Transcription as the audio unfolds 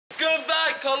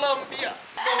Colombia.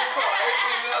 Don't cry,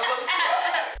 don't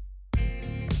cry.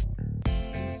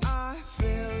 I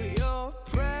feel your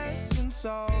presence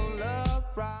all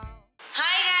around.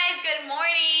 Hi guys, good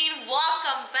morning.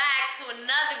 Welcome back to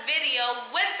another video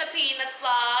with the Peanuts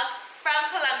vlog from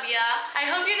Colombia. I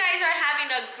hope you guys are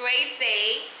having a great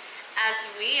day as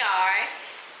we are.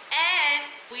 And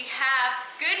we have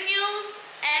good news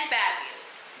and bad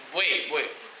news. Wait.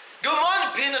 Good morning,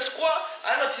 Peanut Squad.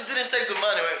 I know you didn't say good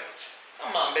morning, right?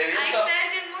 Come on, baby. I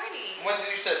said good morning. When did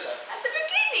you say that? At the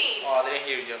beginning. Oh, I didn't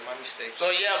hear you. My mistake.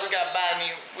 So yeah, we got bad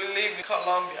news. We're leaving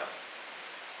Colombia.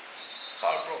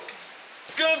 Heartbroken.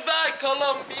 Goodbye,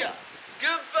 Colombia.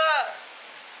 Goodbye.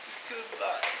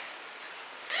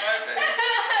 My baby.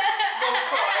 Don't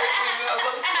cry,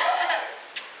 don't cry.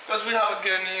 Because we have a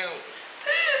good news.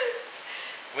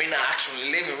 We're not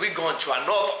actually leaving. We're going to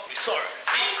another resort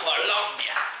in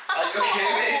Colombia. Are you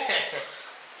kidding me?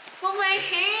 For my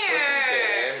hair.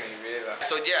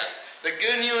 So yes, the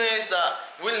good news is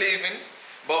that we're leaving,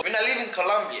 but we're not leaving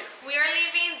Colombia. We are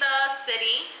leaving the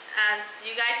city. As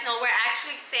you guys know, we're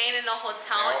actually staying in a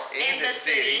hotel in the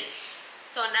city.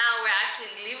 So now we're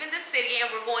actually leaving the city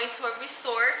and we're going to a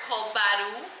resort called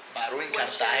Baru. Baru in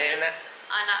which Cartagena. is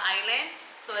on an island.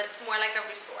 So it's more like a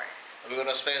resort. We're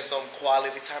gonna spend some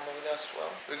quality time over there as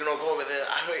well. We're gonna go over there.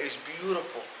 I heard it's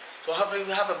beautiful. So hopefully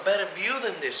we have a better view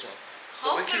than this one.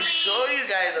 So we can show you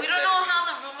guys We don't know how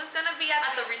the room is gonna be at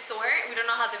the resort. We don't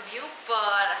know how the view,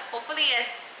 but hopefully it's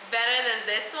better than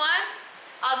this one.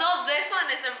 Although this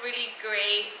one is a really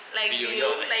great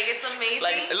view. Like it's amazing.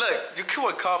 Like look, you can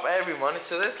wake up every morning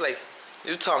to this. Like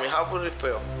you tell me, how would it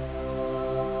feel?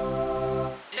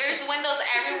 There's windows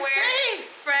everywhere,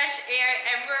 fresh air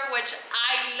everywhere, which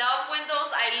I love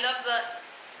windows. I love the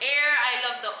air. I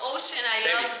love the ocean.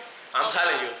 Baby, I'm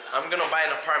telling you, I'm gonna buy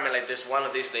an apartment like this one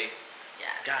of these days.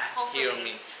 Yes, God, hopefully. hear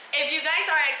me. If you guys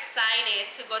are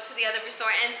excited to go to the other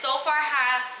resort and so far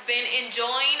have been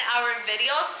enjoying our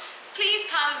videos, please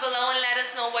comment below and let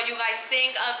us know what you guys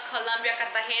think of Colombia,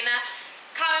 Cartagena.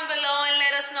 Comment below and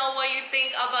let us know what you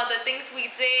think about the things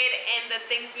we did and the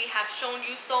things we have shown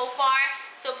you so far.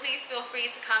 So please feel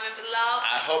free to comment below.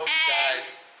 I hope you guys.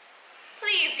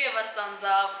 Please give us thumbs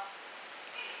up.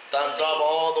 Thumbs up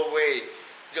all the way.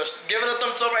 Just give it a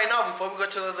thumbs up right now before we go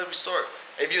to the resort.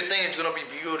 If you think it's gonna be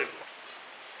beautiful.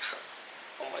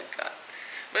 Oh my God.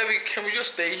 Baby, can we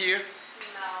just stay here?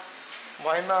 No.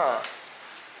 Why not?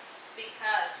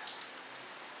 Because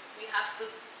we have to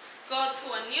go to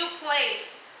a new place,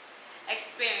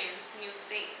 experience new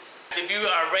things. If you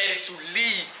are ready to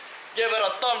leave, give it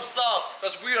a thumbs up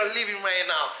because we are leaving right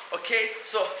now. Okay?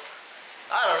 So,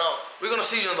 I don't know. We're gonna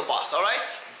see you on the bus, alright?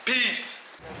 Peace.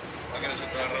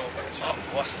 Oh,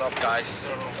 what's up, guys?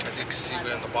 As you can see,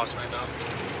 we're on the bus right now.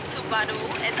 To Baru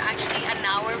is actually an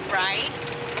hour ride,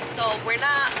 so we're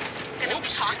not gonna be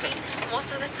talking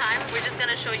most of the time. We're just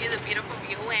gonna show you the beautiful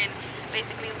view and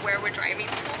basically where we're driving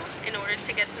to in order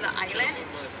to get to the island.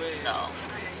 So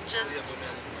just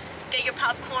get your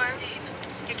popcorn,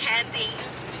 your candy,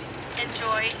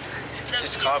 enjoy the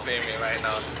She's view. copying me right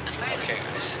now. Okay,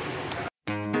 guys.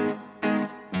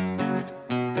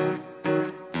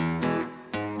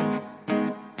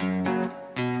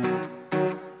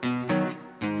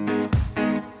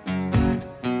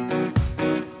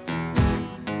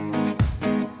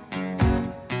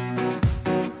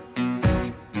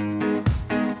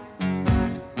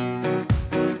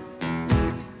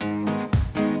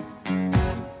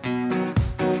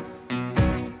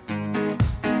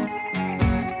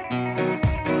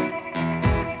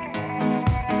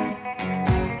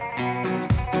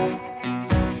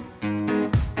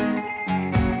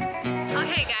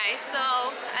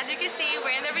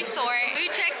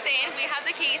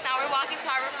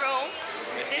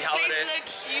 This place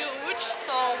looks huge,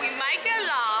 so we might get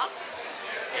lost,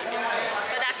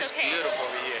 but that's okay. It's beautiful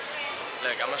over here.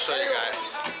 Look, I'm gonna show you guys.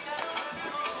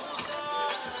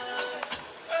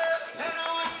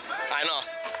 I know.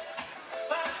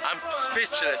 I'm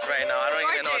speechless right now. I don't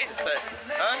even know what to say.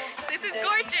 Huh? This is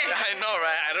gorgeous. I know,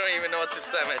 right? I don't even know what to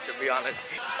say, man, to be honest.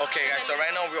 Okay, guys, so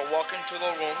right now we are walking to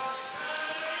the room.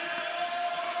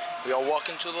 We are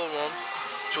walking to the room.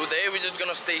 Today we're just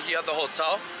gonna stay here at the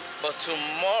hotel. But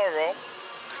tomorrow,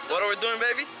 what are we doing,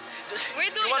 baby?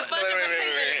 We're doing a bunch of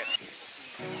activities.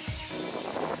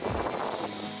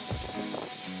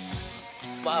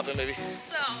 What happened, baby?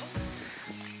 So,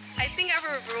 I think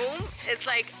our room is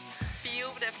like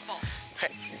beautiful.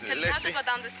 Because we have to go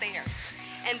down the stairs.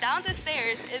 And down the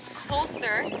stairs is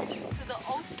closer to the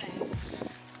ocean.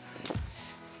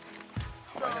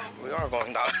 So, we are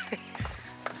going down.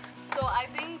 so I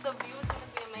think the view is going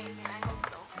to be amazing. I hope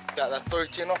so. Got that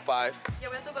 1305. Yeah,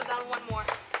 we have to go down one more.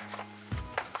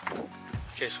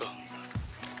 Okay, so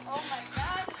Oh my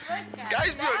God, look at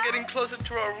guys, we are that. getting closer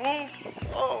to our room.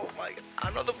 Oh my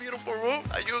God, another beautiful room.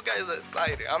 Are you guys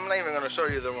excited? I'm not even gonna show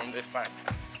you the room this time.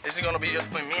 This is gonna be just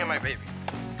for me and my baby.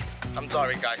 I'm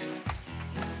sorry, guys.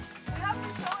 We have to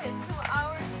show it to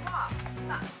our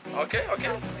spot. Okay.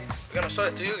 We're gonna show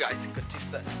it to you guys. Good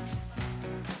said.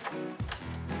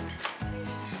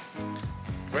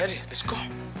 Ready? Let's go.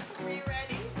 We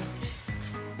ready?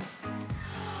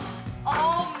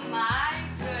 Oh my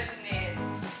goodness.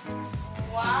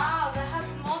 Wow, that has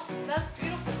that's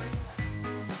beautiful.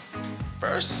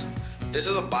 First, this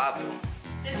is a bathroom.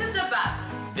 This is the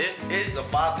bathroom. This is the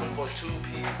bathroom for 2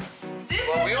 people.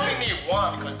 Well, we only need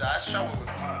one because that shower with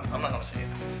one. I'm not gonna say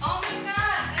that. Oh my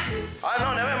God, this is. Oh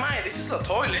no, never mind. This is a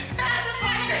toilet. That's the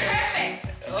toilet is perfect.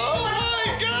 Oh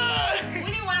my God.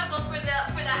 We need one of those for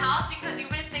the house because you've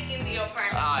been sticking the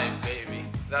apartment. Ay, baby.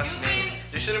 That's You've me. been-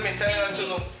 You shouldn't be telling that to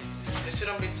the. You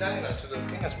shouldn't be telling that to the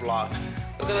penis vlog.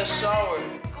 Look at the shower.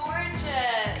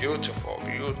 Gorgeous. Beautiful,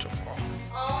 beautiful.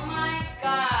 Oh my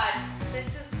God, this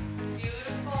is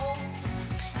beautiful.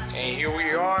 And here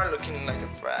we are, looking like a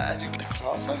frat. You get the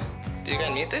closet. Do you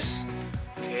guys need this?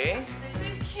 Okay.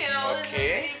 This is cute.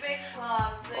 Okay. It's a pretty big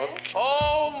closet. Okay.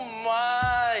 Oh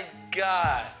my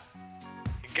God.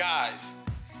 Guys,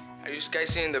 are you guys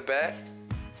seeing the bed?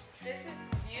 This is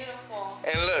beautiful.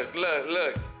 And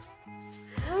look.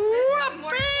 This is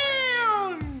more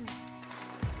Bam!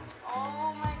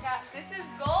 Oh my God, this is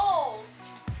gold.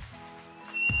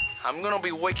 I'm gonna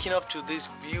be waking up to this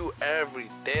view every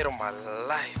day of my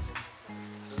life.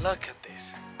 Look at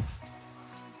this.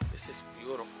 This is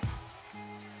beautiful.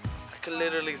 I could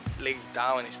literally lay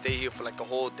down and stay here for like a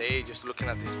whole day just looking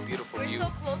at this beautiful We're view.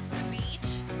 so close to the beach,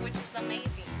 which is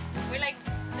amazing. We're like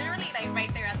literally like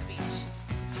right there at the beach.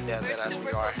 Yeah, We're that's super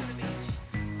we are. close to the beach.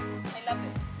 I love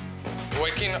it.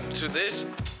 Waking up to this.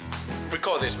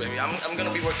 Record this, baby. I'm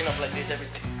gonna be waking up like this every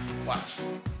day. Watch.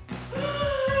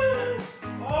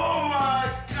 Oh my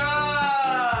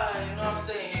God! No, I'm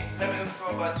staying here. Let me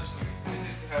go back to sleep. This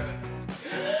is heaven.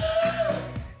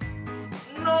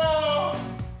 No!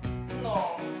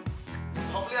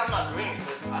 Hopefully I'm not green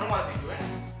because I don't want to be green.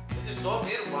 This is so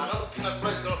beautiful. I know the peanut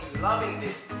butter is gonna be loving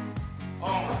this. Oh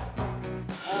my.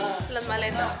 Las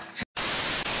maletas.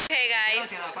 Okay guys,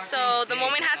 so the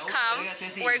moment has come.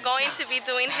 We're going to be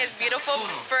doing his beautiful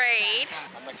braid.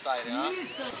 I'm excited, huh?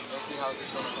 Let's see how this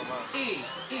is gonna come out.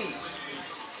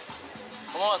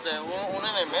 ¿Cómo va a ser? ¿Un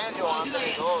en el medio o antes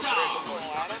de dos, tres?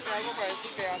 Ahora te hago para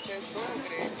decir que hacer 2 o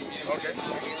 3. Okay.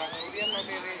 Para que la novia no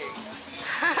te deje.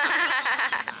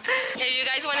 If you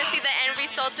guys want to see the end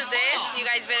result to this, you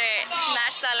guys better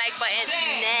smash that like button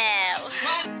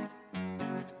now.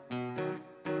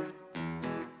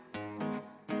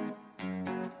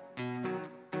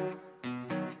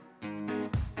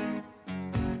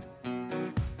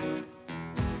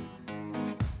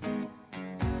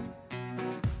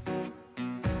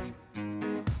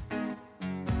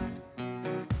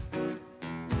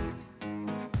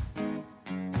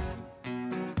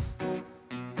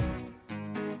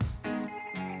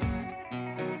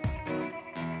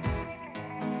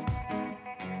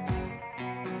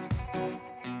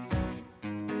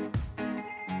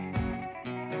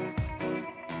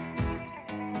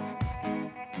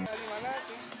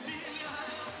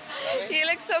 You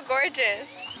look so gorgeous.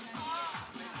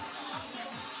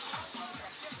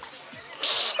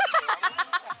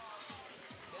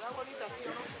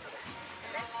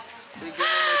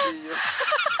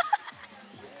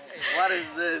 What is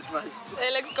this, man?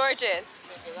 It looks gorgeous.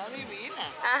 Queda divina.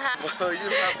 Uh-huh. You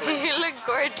not You look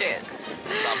gorgeous.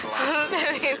 Stop lying.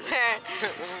 Let me turn.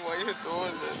 Why you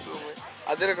doing this to me?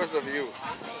 I did it because of you.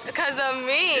 Because of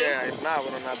me. Yeah, nah,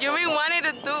 but I'm not. You've been wanting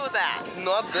to do that.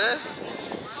 Not this.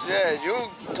 Yeah, you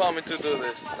told me to do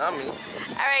this, not me.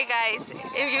 Alright guys,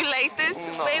 if you like this,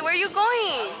 No. wait, where are you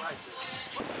going?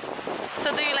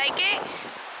 So do you like it?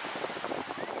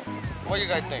 What you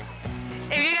guys think?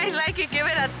 If you guys like it, give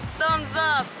it a thumbs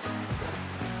up.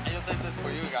 I just did this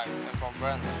for you guys and from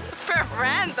Brenda. For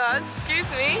Brenda, excuse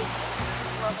me.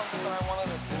 It's not something that I wanted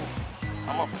to do.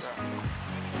 I'm upset.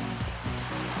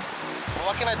 Well,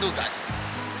 what can I do, guys?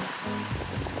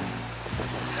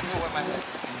 Let me wear my hair.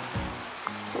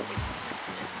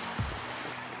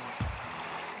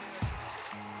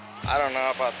 I don't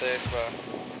know about this, but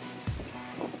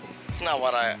it's not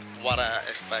what I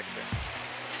expected.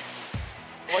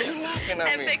 Why are you laughing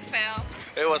at me? Epic fail.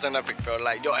 It was an epic fail.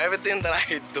 Like, yo, everything that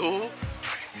I do,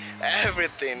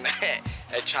 everything,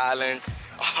 a challenge,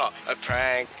 a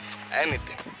prank,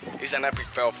 anything, it's an epic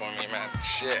fail for me, man.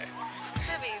 Shit.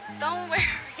 Baby, don't worry.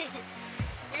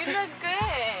 You look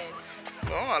good.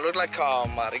 No, I look like a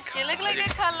marica. You look like a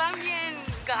Colombian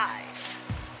guy.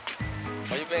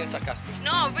 Why you being sarcastic?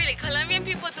 No, really, Colombian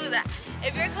people do that.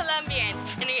 If you're Colombian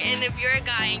and if you're a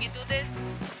guy and you do this,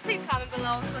 please comment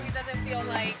below so he doesn't feel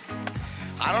like...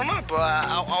 I don't know, but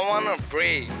I want to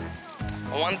braid.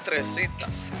 I want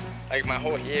tresitas, like my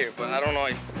whole hair, but I don't know,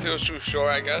 it's still too short,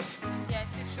 I guess. Yeah,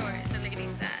 it's too short, the lady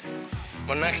said.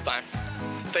 But next time,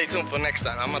 stay tuned for next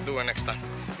time. I'm gonna do it next time.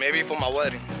 Maybe for my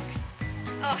wedding.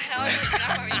 Oh, hell no, you're not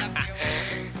probably not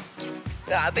for your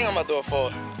Yeah, I think I'm gonna do it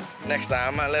for next time.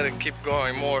 I'm gonna let it keep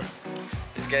growing more.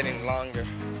 It's getting longer.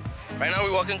 Right now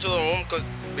we walk into the room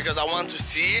because I want to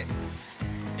see it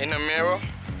in the mirror.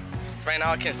 Right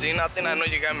now I can't see nothing. I know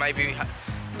you guys might be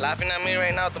laughing at me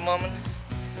right now at the moment.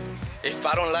 If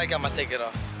I don't like it, I'm gonna take it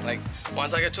off. Like,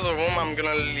 once I get to the room, I'm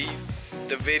gonna leave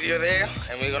the video there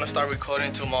and we're gonna start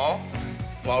recording tomorrow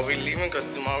while we're leaving, because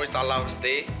tomorrow is our last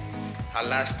day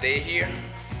here.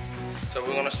 So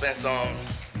we're gonna spend some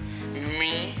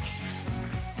me,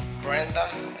 Brenda,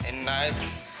 and nice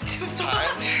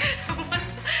time.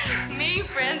 Me,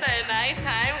 Brenda, and I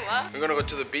time? What? We're gonna go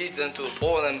to the beach, then to the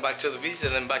pool, then back to the beach,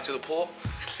 and then back to the pool.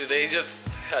 Today is just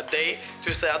a day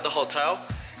to stay at the hotel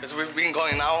because we've been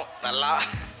going out a lot.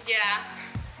 Yeah.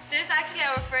 This is actually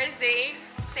our first day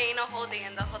staying a whole day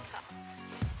in the hotel.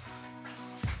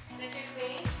 Did you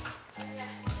see?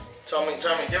 Show me,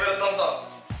 give it a thumbs up.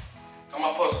 I'm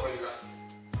gonna post for you guys.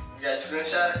 You guys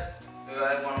screenshot it? You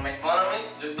guys wanna make fun of me?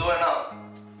 Just do it now.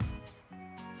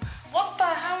 What the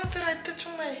hell did I do to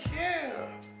my hair?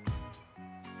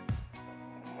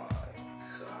 Oh my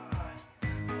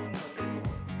god.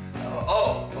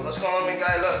 Oh, well, this Colombian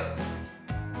guy, look.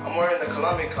 I'm wearing the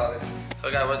Colombian color.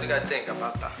 So guys, what do you guys think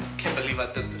about that? Can't believe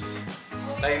I did this.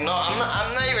 Like, no,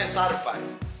 I'm not even satisfied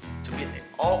to be,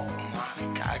 oh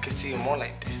my god, I could see you more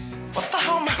like this. What the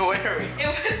hell am I wearing?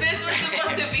 This was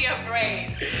supposed to be a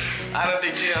braid. I don't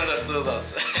think she understood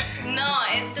us. No,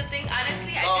 it's the thing,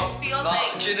 honestly, I just feel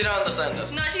like... she didn't understand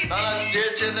us. No, she No,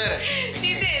 didn't. she didn't.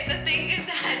 She did. The thing is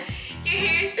that your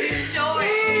hair is too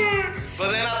short.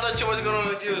 But then I thought she was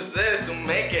gonna use this to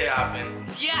make it happen.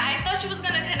 Yeah, I thought she was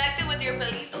gonna connect it with your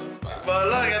pelitos, But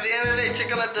look, at the end of the day,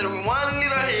 chicken like that with one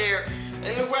little hair,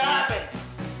 and look what happened.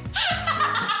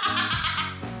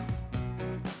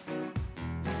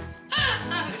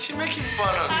 Is she making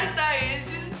fun of me? I'm sorry, it's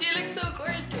just, you look so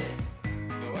gorgeous.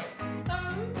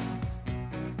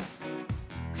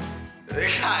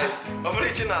 Guys, hopefully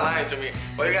she's not lying to me.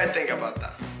 What do you guys think about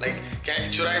that? Like,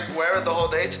 should I wear it the whole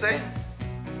day today?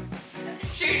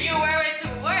 Should you wear it to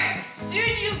work?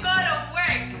 Should you go to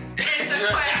work? Is the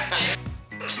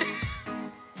question.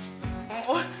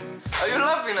 What? Are you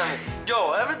laughing at me?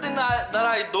 Yo, everything that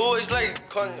I do is like,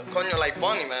 coño, like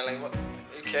funny, man. Like, what?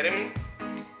 Are you kidding me?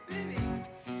 Really?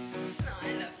 No,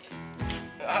 I love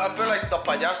you. I feel like the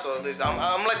payaso of this.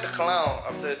 I'm like the clown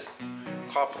of this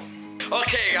couple.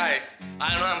 Okay, guys.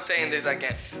 I know I'm saying this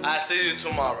again. I'll see you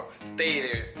tomorrow. Stay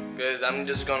there, because I'm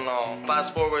just gonna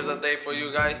fast forward a day for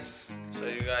you guys. So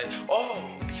you guys.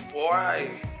 Oh, before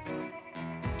I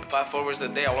fast forward the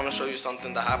day, I want to show you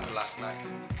something that happened last night.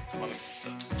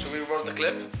 Should we roll the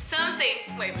clip?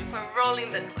 Something, wait, before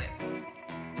rolling the clip.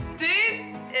 This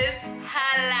is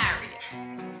hilarious.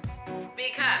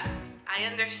 Because I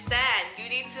understand you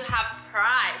need to have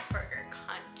pride for your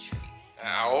country.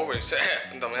 I always say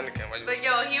Dominican. But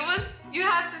yo, you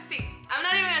have to see. I'm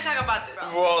not even gonna talk about this.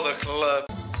 Roll the clip.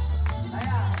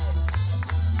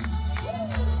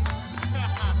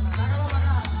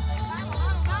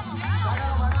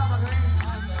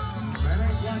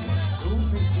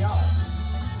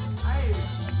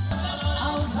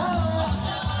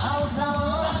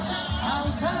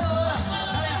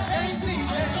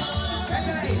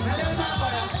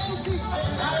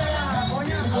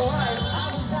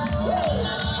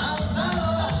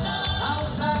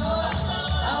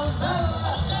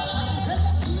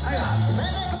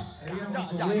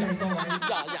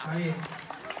 Ahí.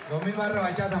 2000 barras de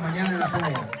bachata mañana en la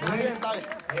playa.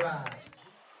 Ahí va.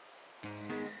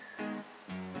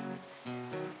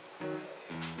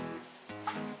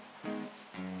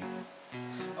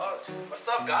 Oh, what's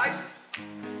up, guys?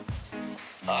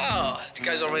 Oh, you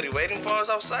guys already waiting for us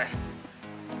outside?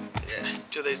 Yes,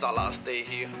 today's our last day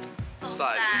here. So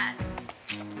Sorry. sad.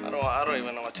 I don't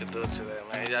even know what to do today,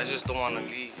 man. I just don't want to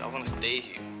leave. I want to stay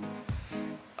here.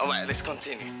 All right, let's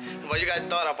continue. What you guys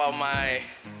thought about my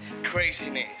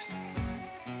craziness?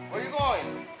 Where you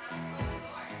going?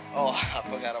 Oh, I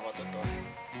forgot about the door.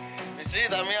 You see,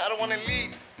 that means I don't want to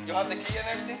leave. You have the key and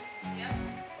everything? Yep.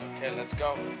 Okay, let's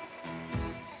go.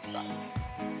 Stop.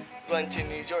 back to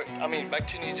New York. I mean, back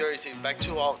to New Jersey, back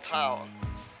to our town.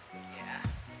 Yeah,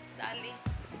 sadly.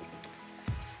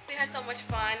 We had so much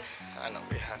fun. I know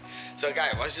we had. So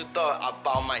guys, what's your thought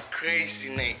about my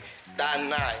crazy night that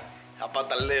night? About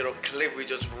the little clip we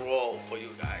just rolled for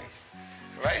you guys,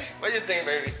 right? What do you think,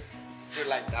 baby? You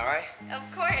like that, right? Of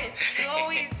course, you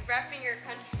always repping your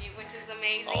country, which is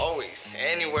amazing. Always,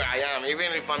 anywhere I am,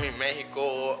 even if I'm in Mexico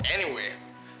or anywhere.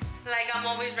 Like I'm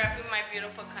always repping my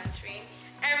beautiful country.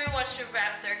 Everyone should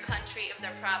rep their country if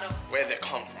they're proud of Where they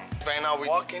come from. Right now we're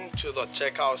walking to the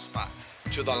checkout spot,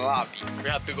 to the lobby. We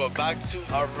have to go back to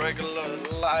our regular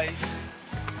life,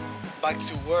 back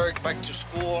to work, back to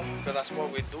school, because that's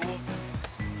what we do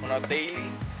on our daily,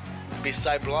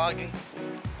 beside vlogging.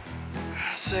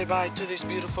 Say bye to this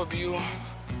beautiful view.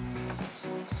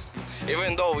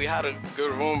 Even though we had a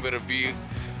good room with a view,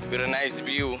 with a nice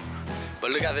view,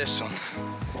 but look at this one.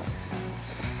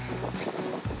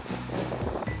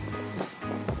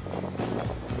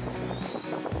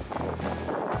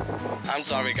 I'm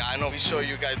sorry guys, I know we show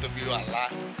you guys the view a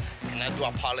lot, and I do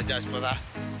apologize for that.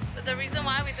 But the reason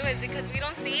why we do it is because we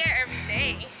don't see it every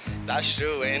day. That's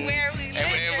true, and Where we live.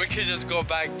 and we could just go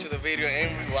back to the video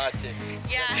and rewatch it.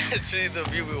 Yeah. See the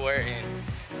view we were in.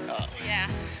 Yeah.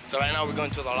 So right now we're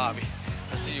going to the lobby.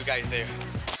 I'll see you guys there.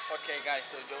 Okay guys,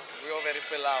 so we already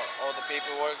filled out all the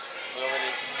paperwork. We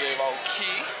already gave our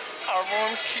key, our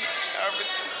room key,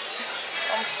 everything.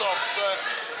 I'm so upset.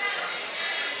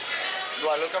 Do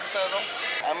I look upset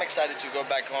though? I'm excited to go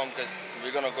back home because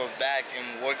we're gonna go back and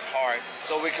work hard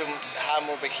so we can have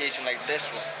more vacation like this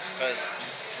one. Because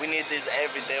we need this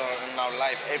every day in our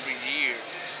life, every year.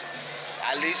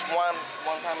 At least one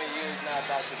time a year is not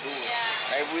bad to do it.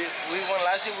 Yeah. Like we went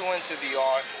last year. We went to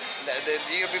DR. The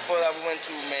year before that we went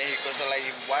to Mexico. So like,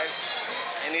 why?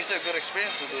 And it's a good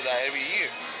experience to do that every year,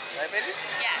 right, baby?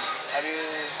 Yes. Have you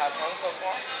had fun so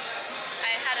far?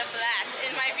 I had a blast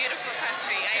in my beautiful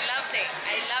country. I loved it.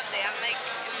 I loved it. I'm like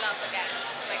in love again.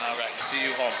 Like, All right. See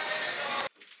you home.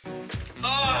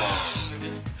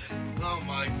 Oh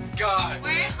my God.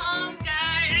 we're home,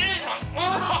 guys.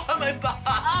 My back.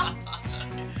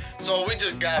 So we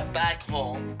just got back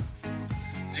home.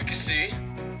 As you can see,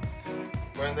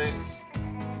 Brenda's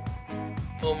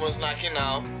almost knocking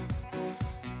out.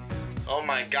 Oh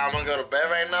my God, I'm gonna go to bed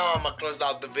right now. I'm gonna close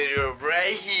out the video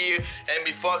right here. And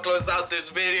before I close out this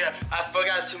video, I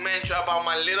forgot to mention about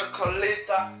my little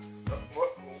colita.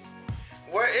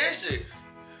 Where is it?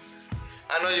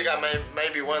 I know you guys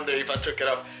maybe wonder if I took it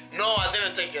off. No, I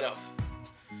didn't take it off.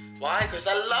 Why? Because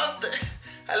I loved it.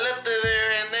 I left it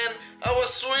there and then I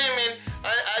was swimming.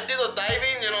 I did a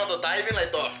diving, you know, the diving,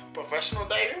 like the professional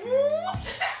diving.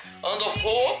 On the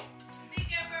pool.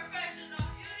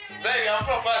 Baby, I'm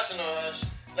professional.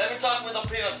 Let me talk with the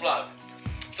penis blog.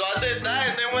 So I did that,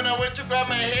 and then when I went to grab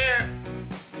my hair,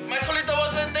 my colita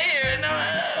wasn't there, and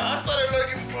I started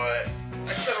looking for it.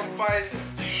 I couldn't find it.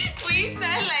 We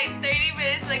spent like 30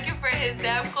 minutes looking for his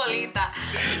damn colita.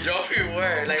 Yo, we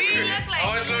were. Like, We look like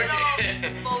I was little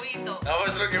bobito. I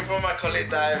was looking for my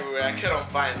colita everywhere. I couldn't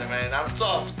find it, man. I'm so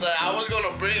upset. I was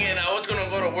gonna bring it. I was gonna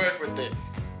go to work with it.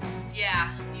 Yeah,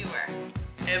 you were.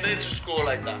 And then to school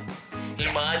like that.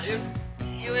 Imagine.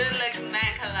 You would look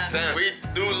mad Colombian. Damn, we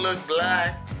do look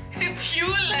black. You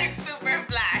look super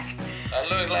black. I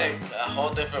look like a whole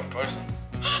different person.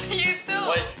 You do.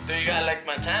 Wait, do you guys like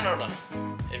my tan or not?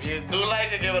 If you do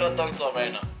like it, give it a thumbs up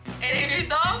right now. And if you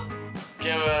don't,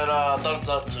 Give it a thumbs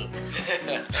up too.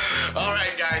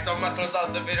 Alright guys, I'm gonna close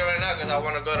out the video right now because I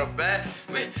wanna go to bed.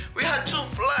 We had 2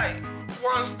 flights,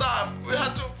 1 stop. We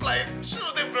had to fly 2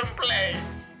 different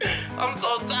planes. I'm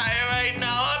so tired right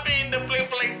now. I've been in the plane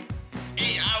for like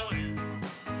 8 hours.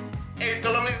 And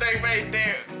Colombia's like right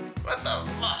there. What the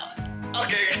fuck?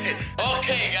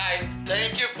 Okay guys,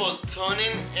 thank you for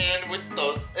tuning in with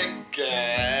us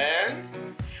again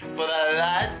for the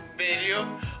last video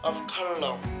of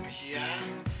Colombia.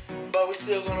 But we're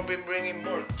still gonna be bringing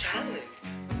more challenge.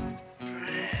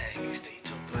 Stay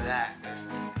tuned for that.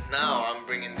 Now I'm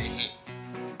bringing the heat.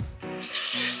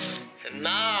 And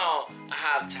now I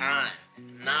have time.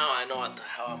 Now I know what the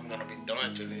hell I'm gonna be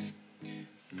doing to this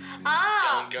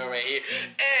young girl right here.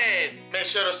 And make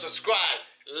sure to subscribe,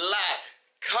 like,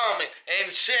 comment,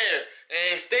 and share.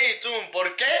 And stay tuned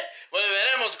porque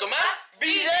volveremos con más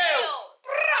videos.